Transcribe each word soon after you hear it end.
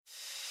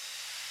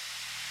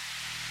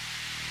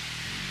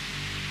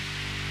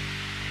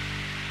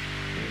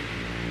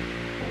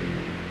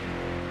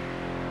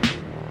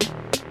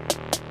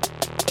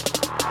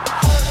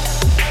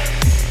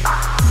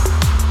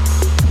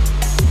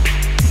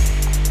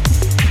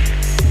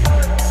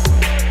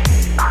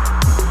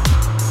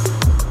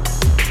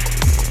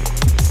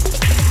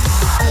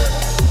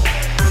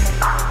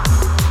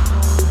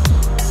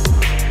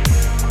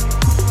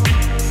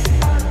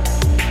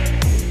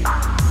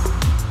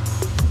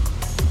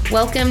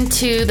Welcome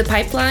to The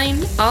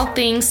Pipeline, all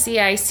things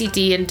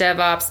CI/CD and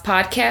DevOps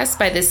podcast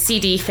by the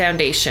CD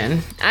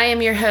Foundation. I am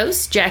your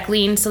host,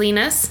 Jacqueline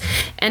Salinas,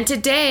 and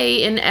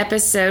today in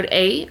episode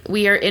 8,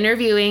 we are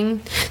interviewing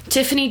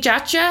Tiffany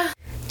Giotta.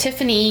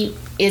 Tiffany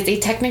is a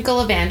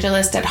technical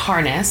evangelist at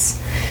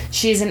Harness.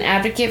 She is an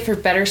advocate for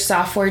better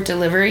software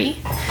delivery,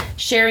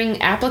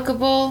 sharing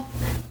applicable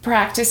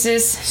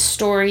practices,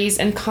 stories,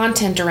 and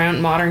content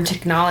around modern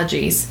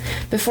technologies.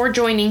 Before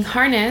joining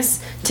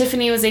Harness,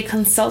 Tiffany was a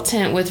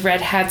consultant with Red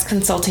Hat's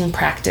consulting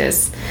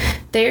practice.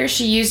 There,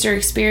 she used her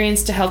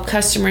experience to help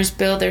customers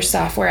build their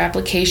software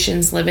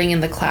applications living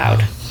in the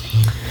cloud.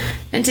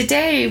 And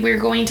today, we're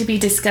going to be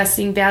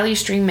discussing value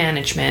stream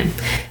management,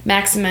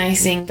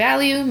 maximizing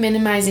value,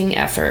 minimizing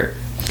effort.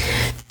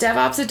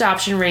 DevOps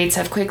adoption rates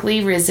have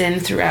quickly risen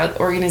throughout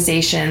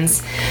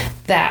organizations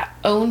that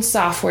own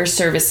software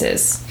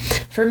services.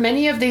 For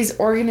many of these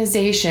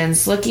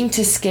organizations looking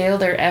to scale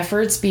their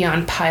efforts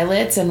beyond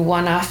pilots and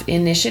one-off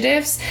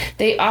initiatives,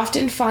 they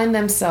often find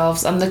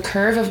themselves on the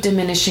curve of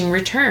diminishing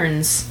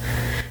returns.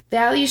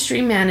 Value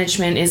stream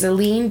management is a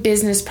lean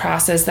business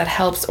process that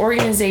helps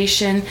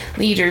organization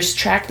leaders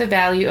track the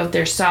value of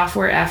their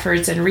software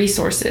efforts and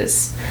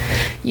resources.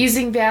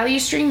 Using value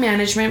stream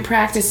management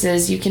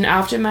practices, you can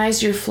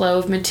optimize your flow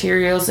of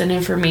materials and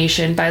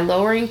information by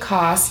lowering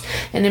costs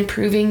and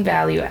improving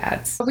value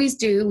adds. Always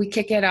do, we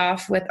kick it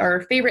off with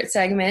our favorite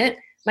segment,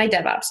 My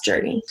DevOps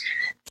Journey.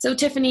 So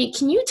Tiffany,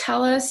 can you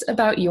tell us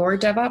about your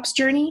DevOps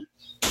journey?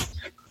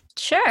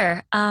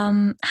 Sure.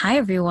 Hi,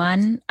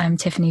 everyone. I'm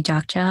Tiffany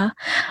Giotta.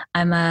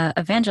 I'm an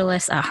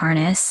evangelist at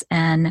Harness,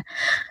 and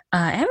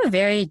I have a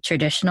very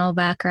traditional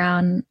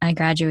background. I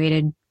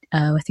graduated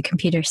with a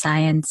computer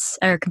science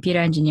or computer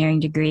engineering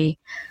degree.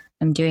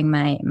 I'm doing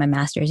my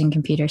master's in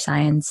computer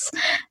science.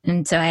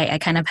 And so I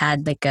kind of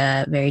had like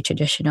a very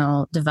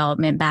traditional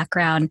development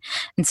background.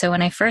 And so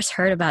when I first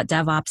heard about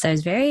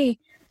DevOps,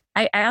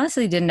 I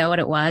honestly didn't know what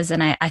it was.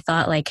 And I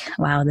thought like,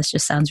 wow, this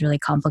just sounds really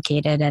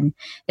complicated. And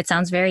it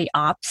sounds very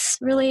ops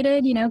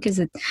related, because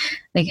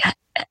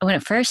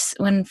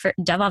when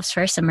DevOps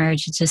first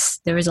emerged,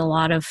 there was a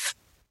lot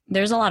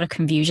of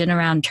confusion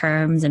around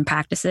terms and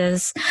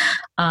practices.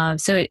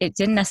 So it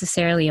didn't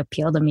necessarily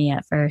appeal to me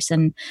at first.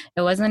 And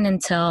it wasn't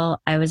until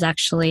I was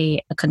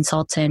actually a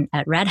consultant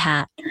at Red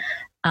Hat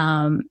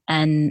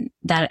and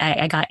that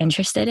I got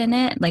interested in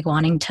it, like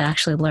wanting to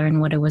actually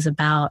learn what it was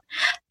about.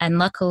 And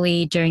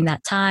luckily during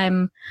that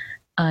time,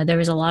 there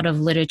was a lot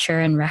of literature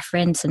and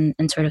reference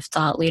and sort of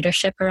thought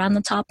leadership around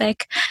the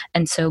topic.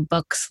 And so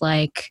books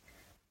like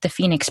the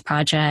Phoenix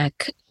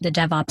Project, the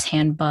DevOps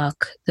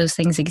Handbook, those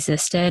things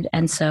existed.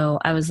 And so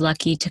I was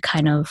lucky to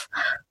kind of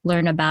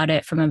learn about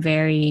it from a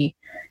very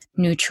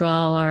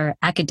neutral or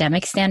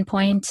academic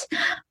standpoint,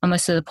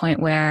 almost to the point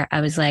where I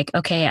was like,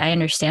 okay, I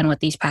understand what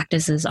these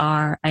practices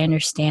are. I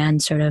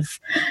understand sort of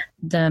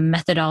the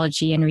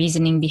methodology and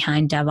reasoning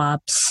behind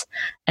DevOps.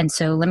 And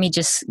so let me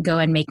just go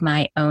and make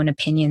my own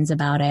opinions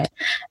about it.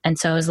 And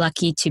so I was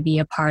lucky to be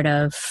a part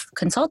of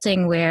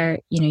consulting where,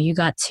 you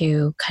got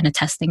to kind of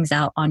test things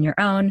out on your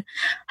own,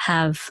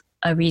 have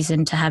a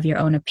reason to have your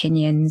own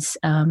opinions,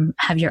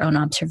 have your own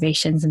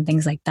observations and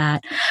things like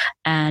that.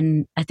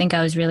 And I think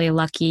I was really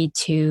lucky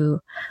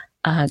to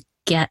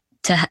get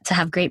to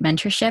have great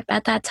mentorship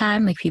at that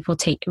time, like people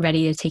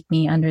ready to take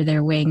me under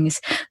their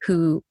wings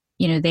who,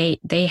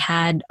 they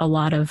had a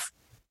lot of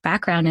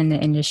background in the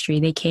industry.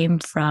 They came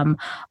from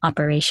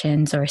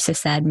operations or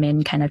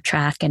sysadmin kind of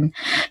track, and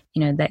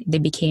that they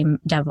became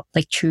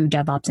true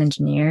DevOps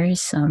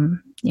engineers.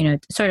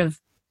 Sort of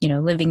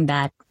living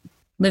that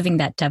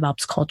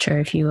DevOps culture,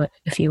 if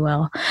you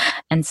will.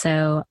 And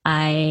so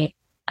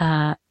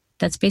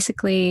that's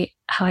basically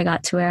how I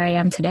got to where I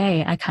am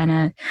today. I kind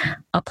of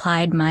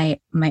applied my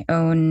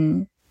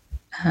own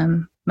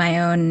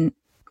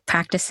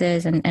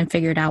practices and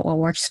figured out what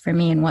works for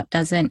me and what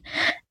doesn't,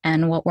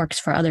 and what works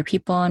for other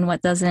people and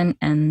what doesn't.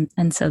 And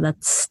so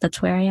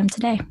that's where I am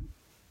today.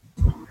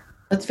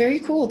 That's very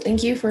cool.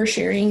 Thank you for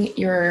sharing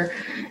your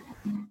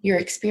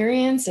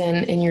experience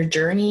and your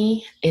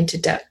journey into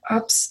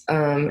DevOps.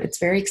 It's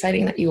very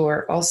exciting that you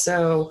are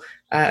also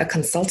a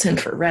consultant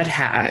for Red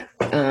Hat.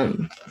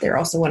 They're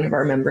also one of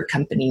our member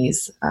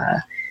companies.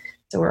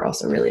 So we're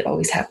also really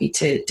always happy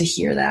to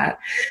hear that.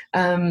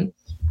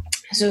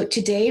 So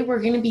today we're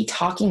going to be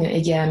talking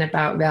again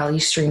about value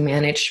stream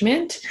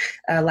management.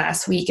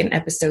 Last week in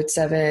episode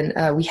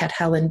 7, we had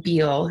Helen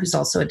Beal, who's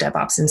also a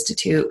DevOps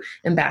Institute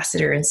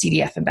ambassador and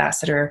CDF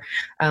ambassador,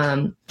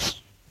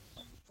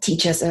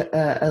 teach us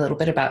a little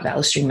bit about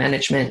value stream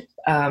management.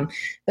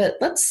 But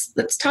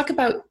let's talk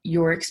about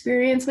your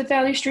experience with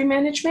value stream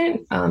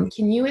management.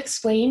 Can you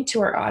explain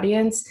to our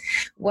audience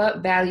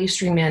what value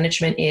stream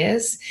management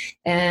is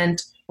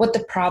and what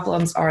the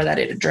problems are that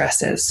it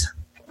addresses?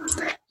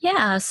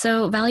 Yeah,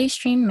 so value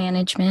stream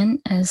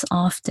management is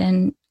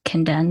often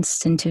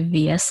condensed into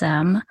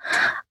VSM,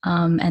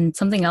 and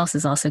something else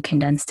is also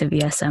condensed to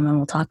VSM, and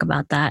we'll talk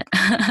about that.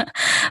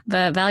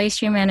 But value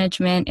stream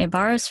management, it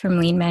borrows from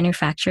lean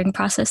manufacturing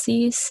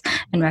processes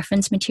and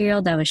reference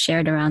material that was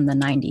shared around the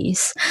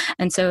 90s.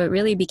 And so it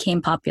really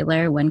became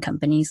popular when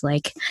companies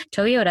like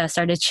Toyota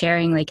started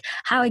sharing like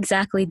how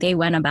exactly they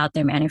went about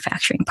their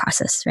manufacturing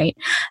process, right?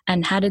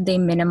 And how did they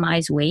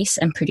minimize waste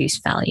and produce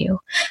value?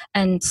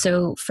 And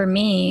so for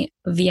me,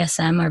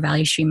 VSM or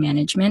value stream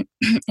management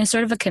is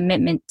sort of a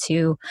commitment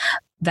to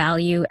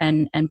value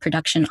and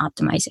production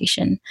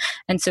optimization.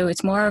 And so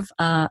it's more of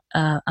a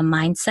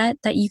mindset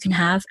that you can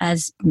have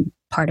as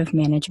part of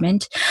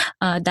management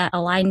that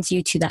aligns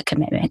you to that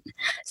commitment.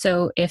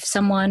 So if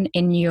someone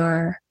in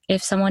your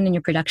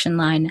production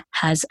line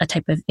has a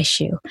type of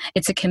issue,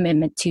 it's a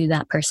commitment to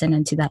that person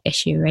and to that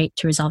issue, right?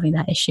 To resolving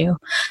that issue.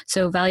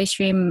 So value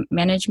stream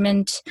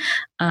management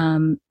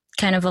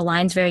kind of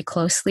aligns very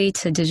closely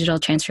to digital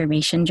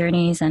transformation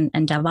journeys and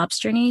DevOps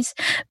journeys,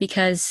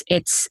 because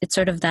it's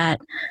sort of that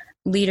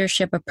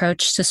leadership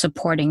approach to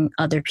supporting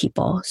other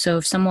people. So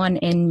if someone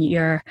in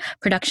your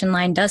production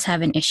line does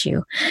have an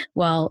issue,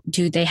 well,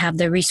 do they have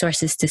the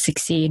resources to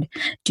succeed?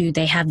 Do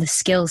they have the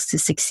skills to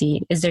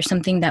succeed? Is there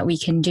something that we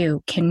can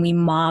do? Can we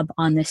mob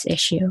on this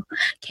issue?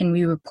 Can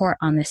we report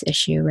on this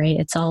issue? Right?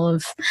 It's all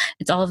of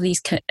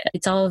these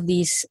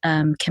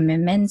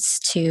commitments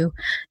to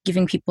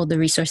giving people the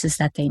resources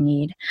that they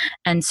need.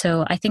 And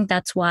so I think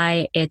that's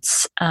why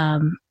it's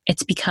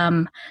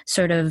become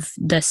sort of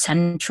the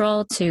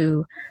central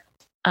to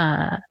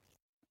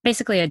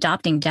basically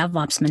adopting a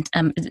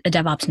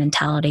DevOps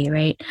mentality,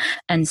 right?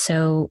 And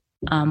so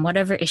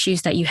whatever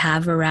issues that you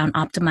have around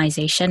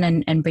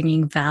optimization and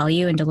bringing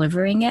value and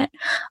delivering it,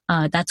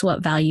 that's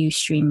what value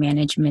stream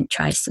management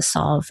tries to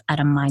solve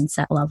at a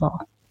mindset level.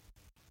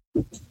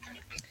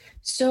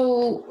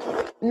 So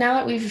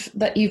now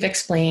that you've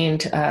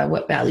explained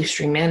what value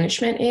stream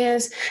management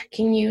is,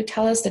 can you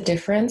tell us the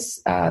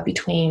difference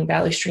between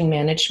value stream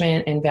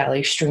management and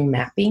value stream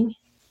mapping?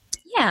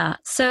 Yeah.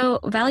 So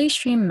value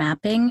stream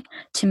mapping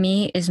to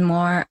me is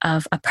more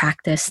of a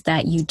practice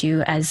that you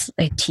do as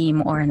a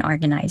team or an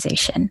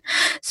organization.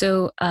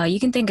 So you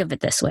can think of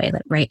it this way,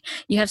 right?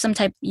 You have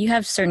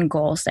certain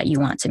goals that you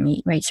want to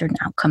meet, right? Certain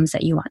outcomes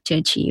that you want to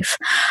achieve.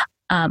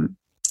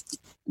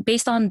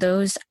 Based on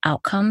those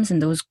outcomes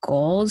and those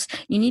goals,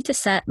 you need to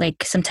set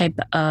like some type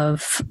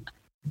of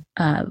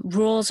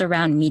rules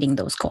around meeting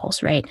those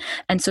goals, right?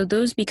 And so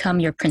those become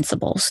your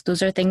principles.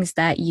 Those are things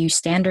that you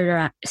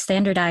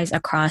standardize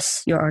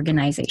across your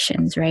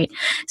organizations, right?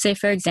 Say,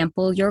 for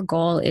example, your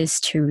goal is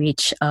to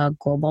reach a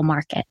global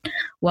market.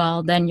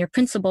 Well, then your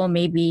principle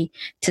may be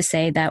to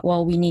say that,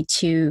 well, we need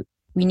to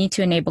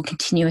enable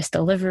continuous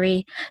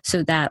delivery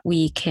so that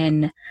we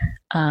can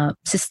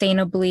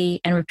sustainably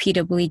and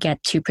repeatably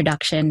get to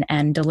production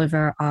and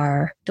deliver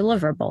our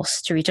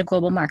deliverables to reach a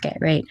global market,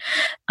 right?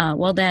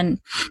 Well,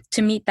 then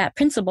to meet that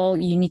principle,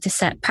 you need to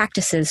set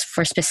practices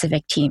for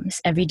specific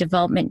teams. Every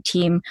development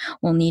team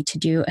will need to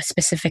do a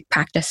specific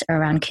practice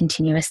around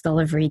continuous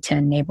delivery to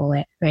enable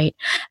it, right?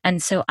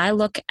 And so I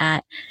look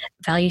at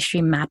value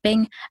stream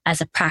mapping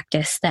as a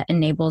practice that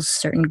enables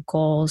certain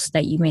goals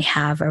that you may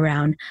have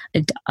around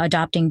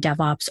adopting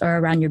DevOps or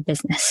around your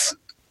business.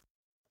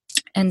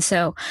 And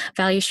so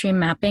value stream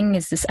mapping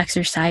is this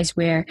exercise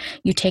where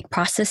you take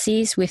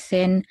processes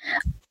within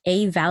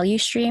a value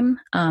stream.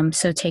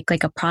 So take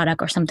like a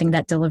product or something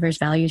that delivers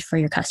value for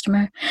your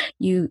customer.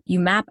 You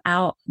map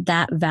out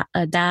that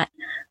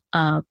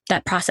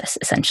process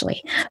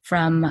essentially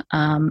from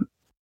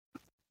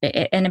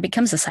and it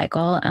becomes a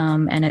cycle,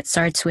 and it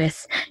starts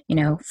with,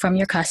 from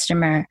your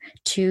customer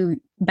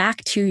to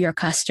back to your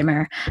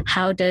customer.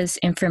 How does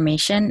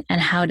information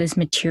and how does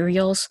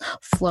materials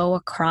flow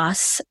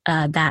across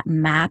that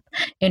map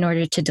in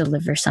order to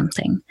deliver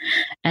something?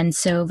 And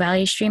so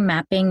value stream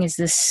mapping is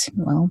this,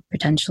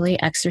 potentially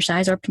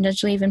exercise or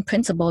potentially even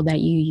principle that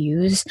you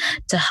use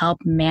to help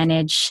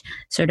manage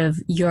sort of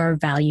your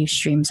value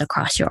streams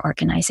across your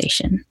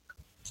organization.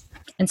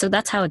 And so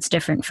that's how it's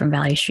different from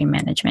value stream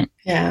management.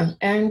 Yeah.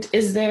 And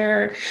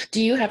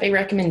do you have a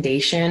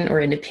recommendation or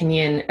an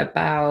opinion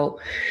about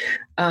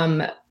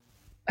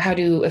how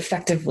to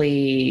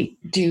effectively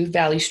do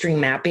value stream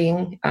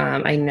mapping?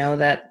 I know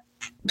that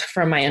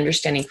from my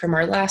understanding from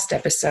our last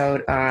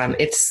episode,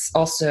 it's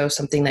also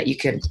something that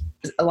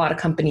a lot of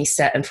companies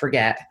set and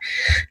forget.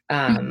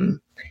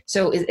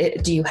 So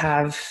do you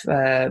have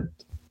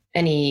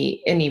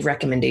any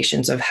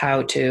recommendations of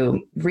how to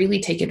really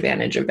take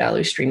advantage of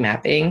value stream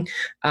mapping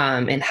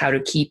and how to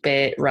keep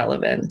it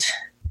relevant?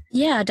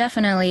 Yeah,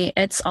 definitely.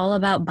 It's all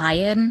about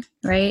buy-in,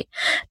 right?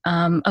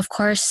 Of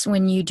course,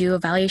 when you do a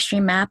value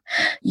stream map,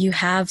 you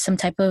have some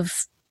type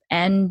of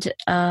end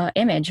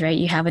image, right?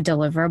 You have a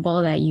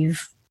deliverable that you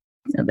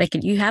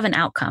have an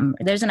outcome.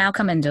 There's an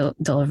outcome and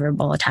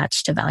deliverable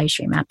attached to value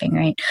stream mapping,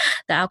 right?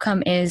 The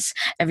outcome is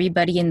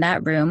everybody in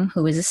that room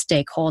who is a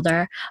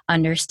stakeholder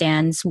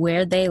understands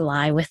where they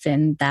lie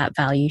within that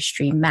value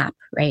stream map,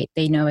 right?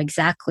 They know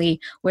exactly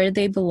where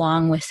they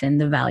belong within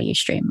the value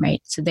stream,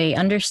 right? So they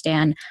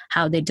understand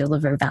how they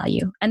deliver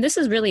value. And this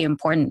is really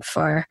important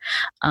for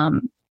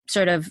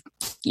sort of,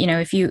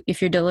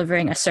 if you're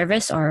delivering a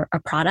service or a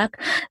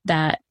product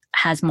that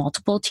has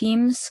multiple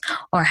teams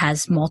or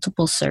has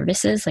multiple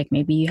services, like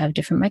maybe you have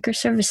different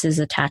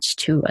microservices attached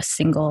to a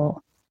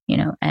single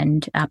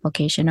end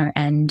application or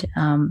end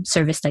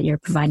service that you're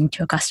providing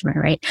to a customer,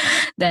 right?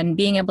 Then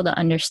being able to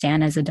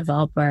understand as a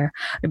developer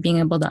or being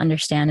able to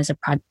understand as a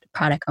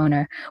product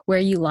owner where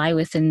you lie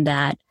within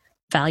that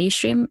value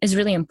stream is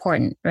really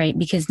important, right?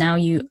 Because now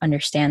you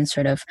understand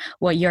sort of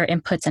what your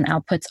inputs and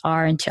outputs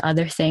are into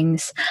other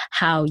things,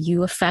 how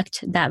you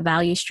affect that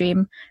value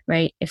stream,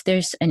 right? If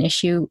there's an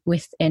issue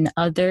within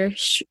other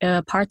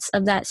parts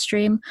of that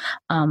stream,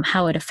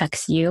 how it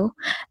affects you.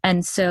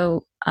 And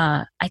so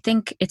I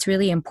think it's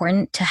really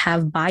important to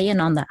have buy-in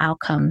on the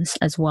outcomes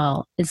as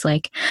well. It's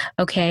like,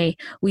 okay,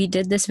 we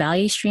did this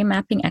value stream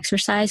mapping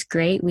exercise.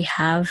 Great. We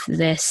have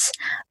this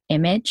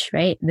image,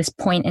 right? This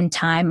point in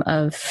time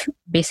of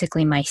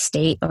basically my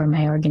state or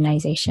my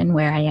organization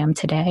where I am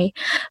today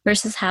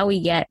versus how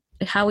we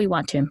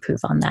want to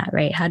improve on that,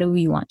 right? How do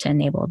we want to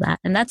enable that?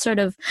 And that's sort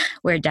of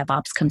where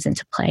DevOps comes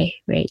into play,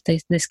 right?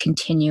 This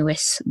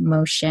continuous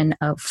motion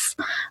of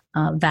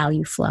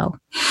value flow.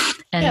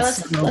 And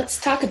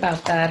let's talk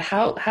about that.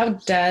 How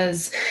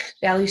does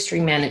value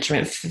stream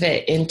management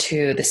fit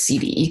into the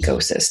CD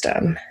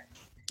ecosystem?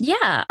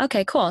 Yeah.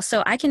 Okay, cool.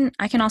 So I can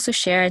also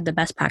share the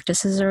best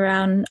practices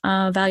around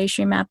value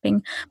stream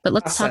mapping, but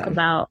let's talk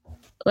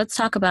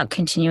about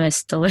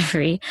continuous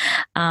delivery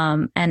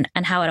and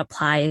how it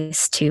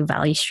applies to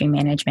value stream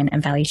management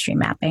and value stream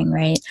mapping,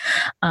 right?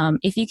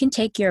 If you can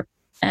take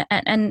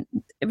and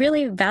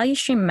really value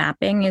stream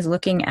mapping is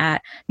looking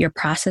at your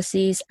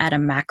processes at a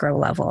macro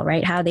level,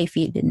 right? How they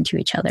feed into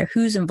each other,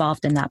 who's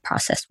involved in that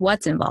process,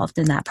 what's involved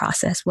in that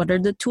process, what are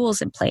the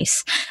tools in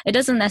place. It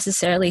doesn't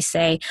necessarily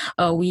say,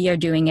 oh, we are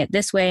doing it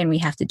this way and we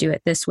have to do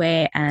it this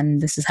way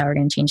and this is how we're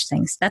going to change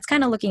things. That's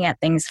kind of looking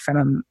at things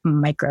from a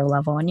micro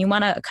level, and you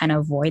want to kind of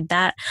avoid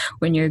that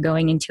when you're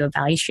going into a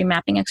value stream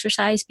mapping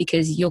exercise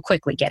because you'll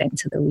quickly get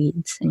into the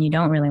weeds and you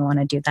don't really want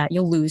to do that.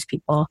 You'll lose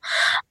people.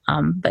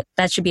 But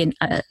that should be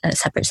a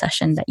separate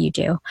session that you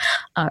do,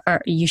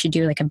 or you should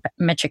do like a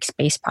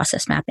metrics-based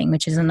process mapping,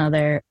 which is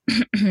another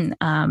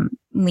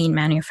lean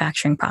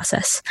manufacturing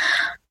process.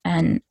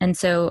 And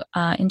so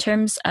in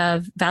terms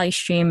of value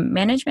stream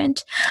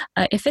management,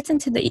 it fits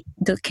into the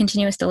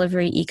continuous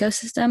delivery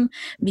ecosystem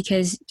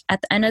because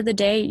at the end of the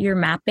day, you're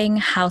mapping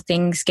how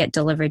things get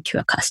delivered to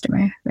a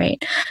customer,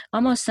 right?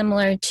 Almost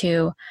similar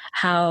to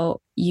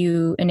how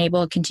you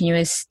enable a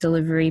continuous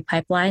delivery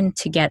pipeline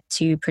to get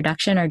to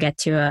production or get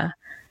to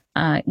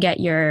get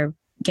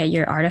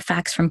your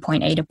artifacts from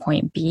point A to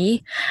point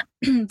B.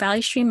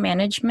 Value stream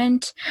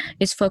management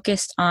is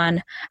focused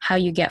on how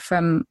you get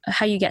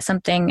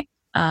something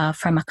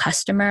from a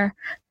customer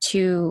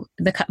to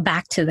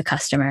back to the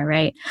customer,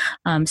 right?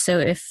 So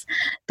if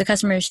the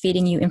customer is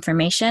feeding you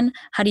information,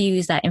 how do you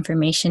use that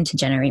information to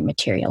generate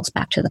materials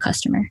back to the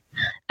customer?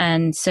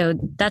 And so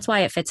that's why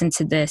it fits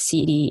into the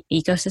CD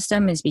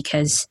ecosystem, is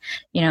because,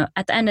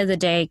 at the end of the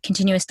day,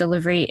 continuous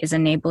delivery is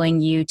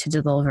enabling you to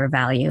deliver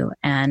value,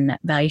 and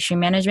value stream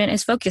management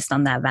is focused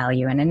on that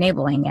value and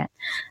enabling it.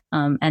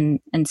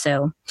 And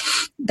so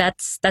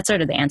that's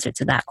sort of the answer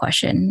to that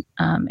question.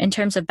 In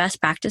terms of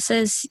best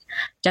practices,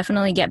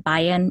 definitely get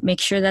buy-in. Make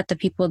sure that the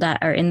people that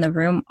are in the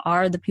room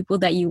are the people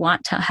that you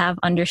want to have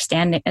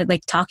understanding,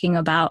 like talking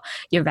about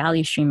your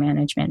value stream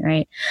management,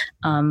 right?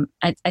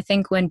 I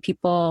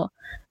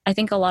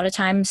think a lot of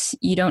times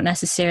you don't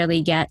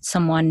necessarily get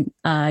someone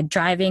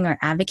driving or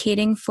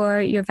advocating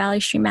for your value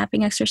stream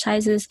mapping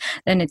exercises.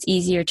 Then it's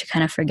easier to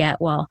kind of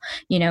forget, well,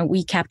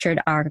 we captured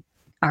our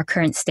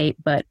current state,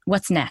 but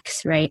what's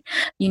next, right?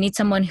 You need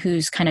someone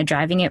who's kind of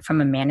driving it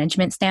from a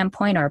management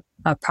standpoint or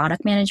a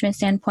product management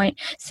standpoint,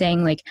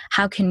 saying like,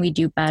 how can we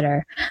do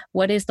better?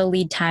 What is the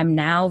lead time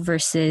now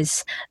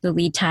versus the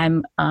lead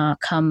time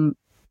come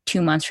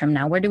 2 months from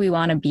now? Where do we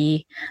want to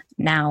be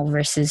now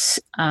versus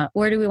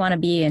where do we want to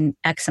be in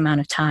X amount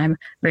of time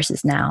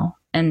versus now?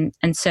 And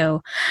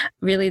so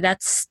really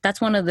that's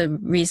one of the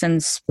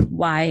reasons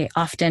why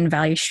often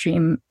value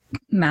stream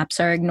maps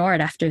are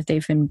ignored after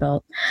they've been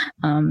built.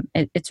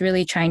 It's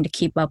really trying to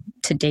keep up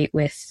to date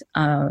with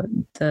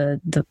the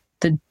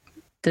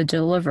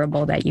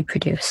deliverable that you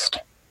produced.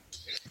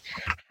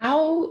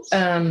 How,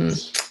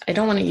 I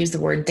don't want to use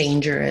the word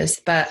dangerous,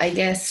 but I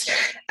guess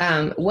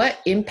what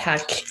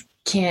impact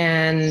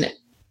can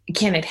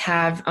it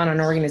have on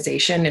an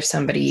organization if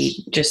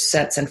somebody just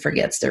sets and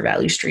forgets their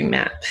value stream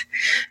map?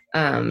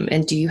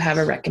 And do you have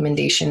a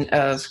recommendation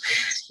of,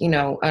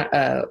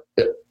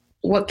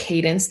 what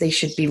cadence they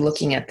should be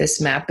looking at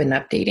this map and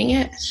updating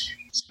it?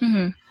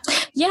 Mm-hmm.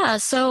 Yeah.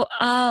 So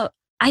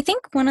I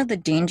think one of the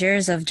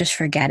dangers of just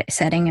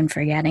setting and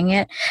forgetting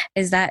it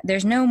is that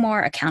there's no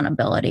more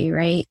accountability,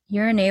 right?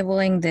 You're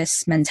enabling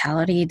this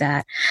mentality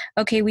that,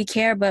 okay, we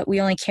care, but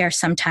we only care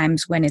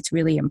sometimes when it's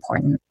really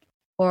important.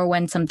 or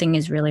when something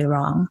is really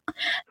wrong.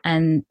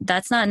 And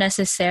that's not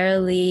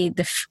necessarily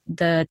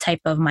the type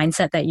of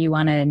mindset that you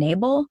want to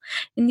enable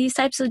in these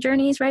types of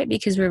journeys, right?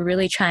 Because we're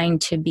really trying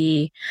to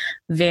be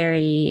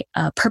very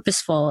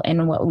purposeful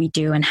in what we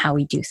do and how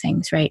we do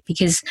things, right?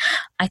 Because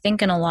I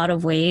think in a lot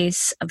of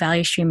ways,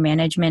 value stream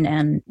management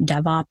and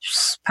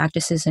DevOps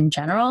practices in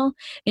general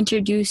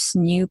introduce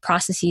new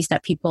processes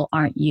that people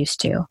aren't used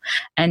to.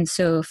 And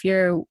so if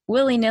you're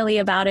willy-nilly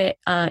about it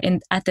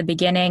at the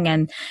beginning,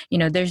 and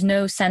there's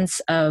no sense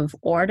of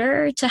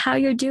order to how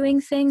you're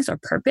doing things or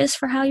purpose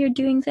for how you're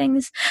doing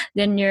things,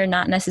 then you're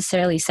not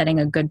necessarily setting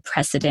a good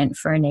precedent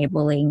for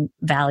enabling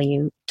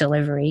value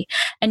delivery.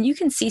 And you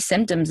can see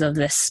symptoms of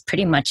this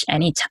pretty much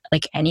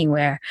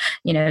anywhere.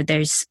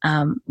 There's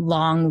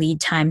long lead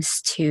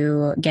times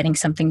to getting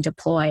something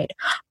deployed.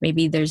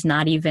 Maybe there's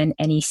not even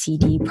any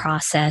CD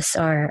process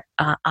or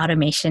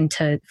automation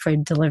for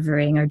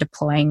delivering or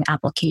deploying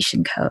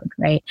application code,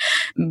 right?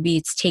 Maybe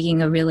it's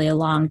taking a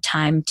long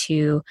time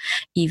to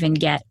even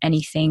get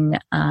anything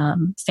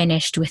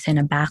finished within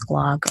a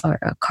backlog or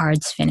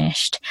cards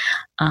finished.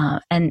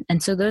 And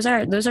so those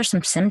are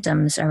some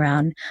symptoms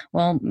around,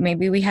 well,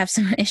 maybe we have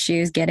some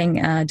issues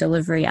getting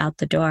delivery out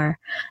the door.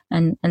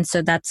 And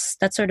so that's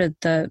sort of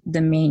the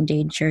main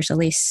dangers, at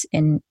least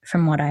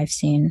from what I've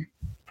seen.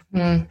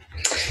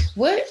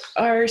 What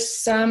are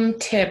some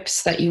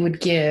tips that you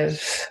would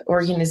give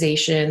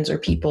organizations or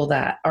people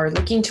that are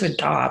looking to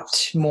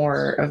adopt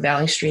more of a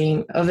value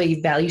stream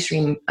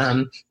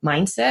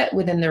mindset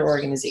within their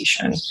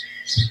organization?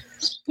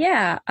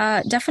 Yeah,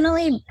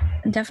 definitely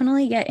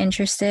get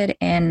interested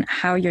in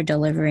how you're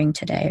delivering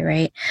today,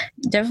 right?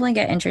 Definitely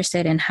get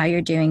interested in how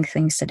you're doing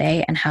things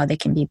today and how they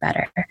can be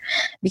better.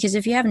 Because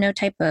if you have no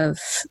type of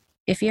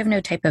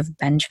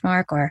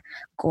benchmark or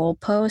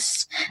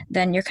goalposts,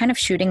 then you're kind of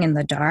shooting in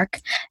the dark,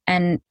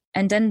 and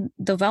then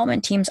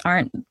development teams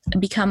aren't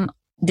become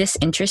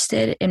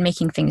disinterested in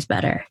making things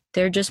better.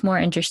 They're just more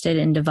interested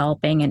in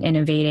developing and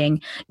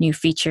innovating new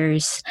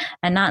features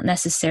and not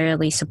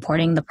necessarily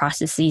supporting the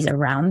processes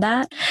around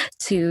that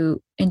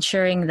to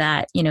ensuring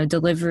that,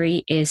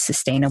 delivery is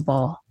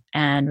sustainable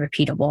and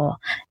repeatable,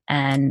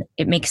 and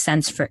it makes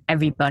sense for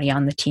everybody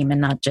on the team and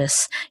not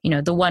just,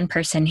 the one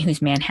person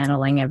who's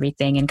manhandling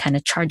everything and kind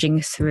of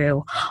charging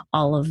through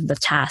all of the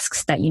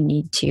tasks that you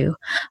need to,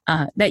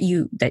 that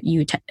you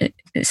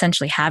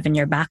essentially have in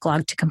your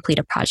backlog to complete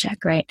a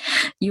project, right?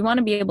 You want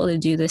to be able to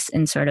do this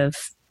in sort of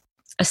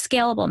a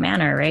scalable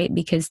manner, right?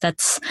 Because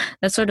that's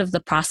sort of the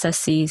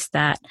processes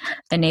that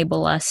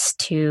enable us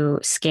to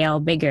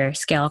scale bigger,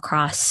 scale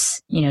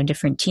across,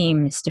 different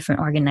teams, different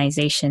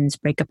organizations,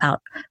 break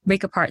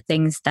apart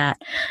things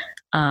that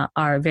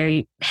are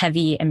very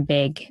heavy and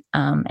big.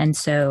 And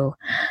so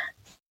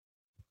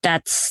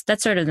that's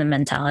sort of the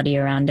mentality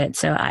around it.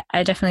 So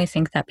I definitely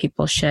think that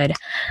people should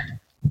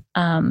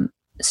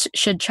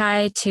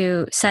try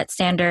to set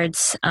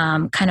standards,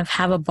 kind of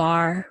have a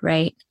bar,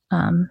 right?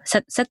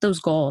 Set those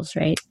goals,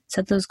 right?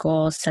 Set those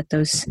goals, set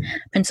those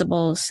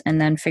principles, and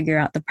then figure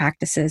out the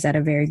practices at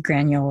a very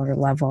granular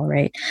level,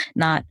 right?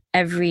 Not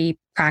every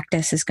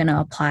practice is going to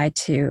apply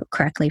to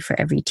correctly for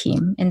every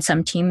team. In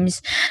some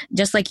teams,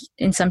 just like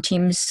in some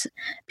teams,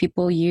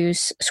 people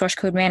use source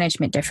code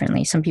management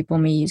differently. Some people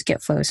may use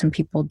Git flow, some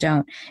people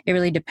don't. It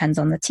really depends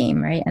on the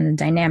team, right? And the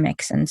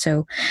dynamics. And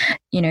so,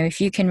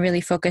 if you can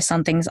really focus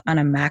on things on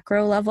a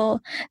macro level,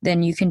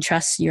 then you can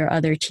trust your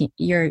other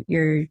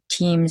your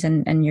teams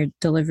and your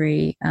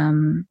delivery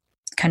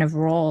kind of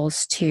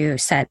roles to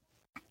set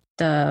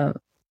the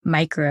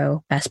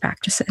micro best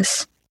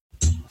practices.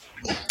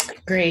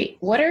 Great.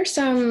 What are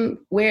some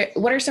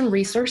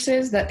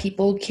resources that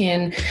people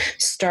can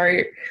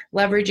start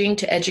leveraging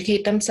to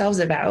educate themselves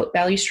about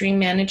value stream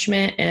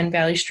management and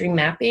value stream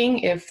mapping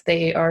if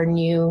they are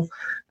new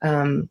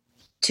to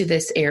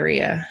this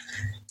area?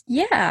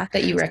 Yeah.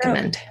 That you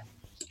recommend?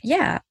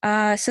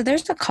 So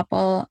there's a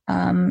couple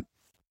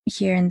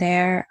here and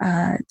there.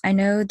 I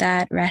know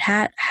that Red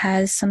Hat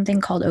has something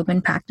called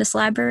Open Practice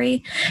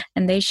Library,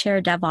 and they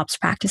share DevOps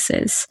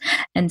practices.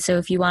 And so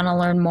if you want to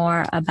learn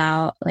more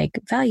about like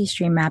value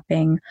stream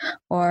mapping,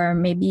 or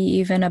maybe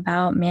even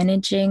about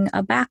managing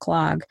a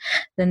backlog,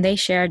 then they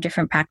share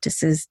different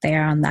practices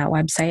there on that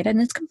website,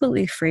 and it's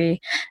completely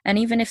free. And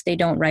even if they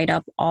don't write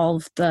up all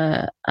of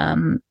the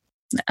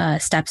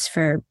steps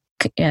for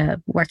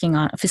working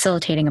on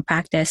facilitating a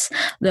practice,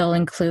 they'll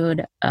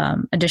include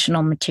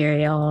additional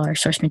material or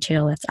source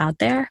material that's out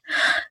there.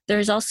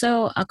 There's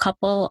also a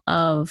couple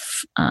of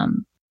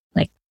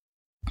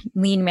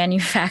lean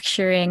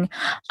manufacturing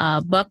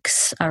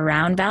books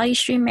around value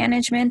stream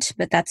management,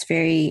 but that's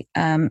very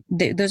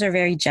those are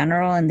very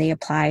general and they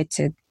apply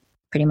to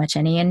pretty much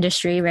any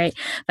industry, right?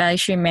 Value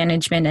stream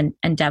management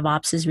and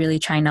DevOps is really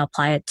trying to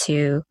apply it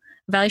to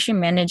value stream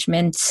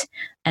management,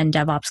 and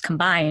DevOps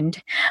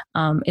combined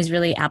is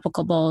really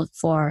applicable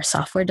for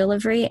software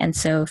delivery. And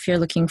so if you're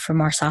looking for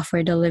more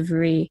software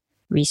delivery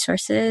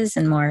resources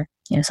and more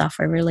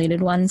software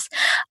related ones,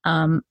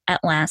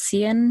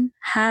 Atlassian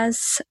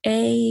has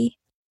a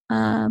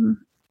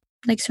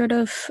sort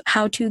of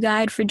how-to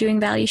guide for doing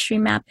value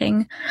stream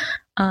mapping.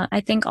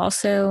 I think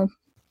also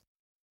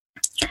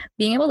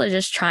being able to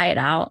just try it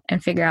out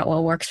and figure out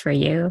what works for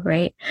you,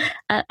 right?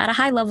 At a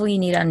high level, you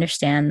need to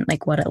understand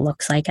like what it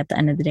looks like at the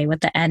end of the day,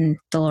 what the end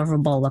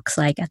deliverable looks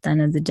like at the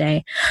end of the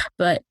day.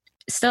 But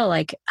still,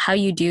 like how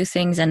you do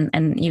things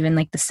and even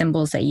like the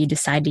symbols that you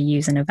decide to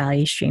use in a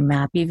value stream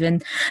map,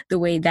 even the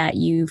way that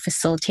you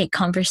facilitate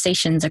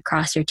conversations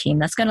across your team,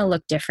 that's going to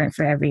look different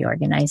for every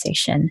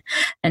organization.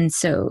 And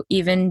so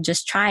even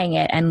just trying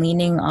it and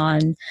leaning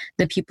on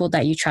the people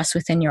that you trust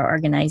within your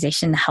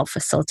organization to help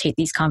facilitate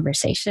these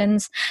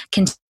conversations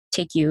can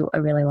take you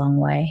a really long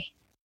way.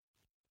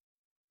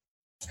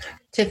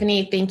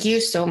 Tiffany, thank you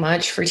so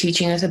much for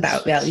teaching us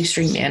about value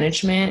stream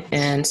management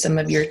and some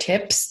of your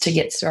tips to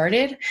get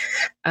started.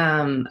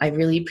 I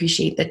really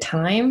appreciate the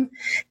time,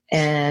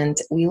 and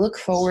we look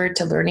forward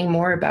to learning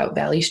more about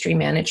value stream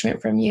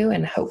management from you,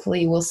 and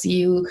hopefully we'll see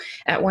you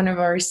at one of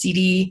our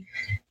CD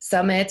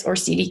summits or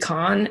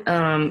CDCon.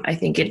 I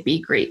think it'd be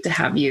great to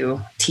have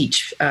you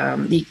teach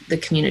the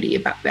community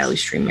about value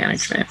stream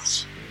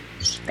management.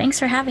 Thanks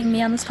for having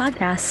me on this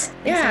podcast.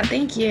 Yeah,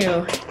 thank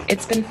you.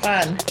 It's been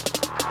fun.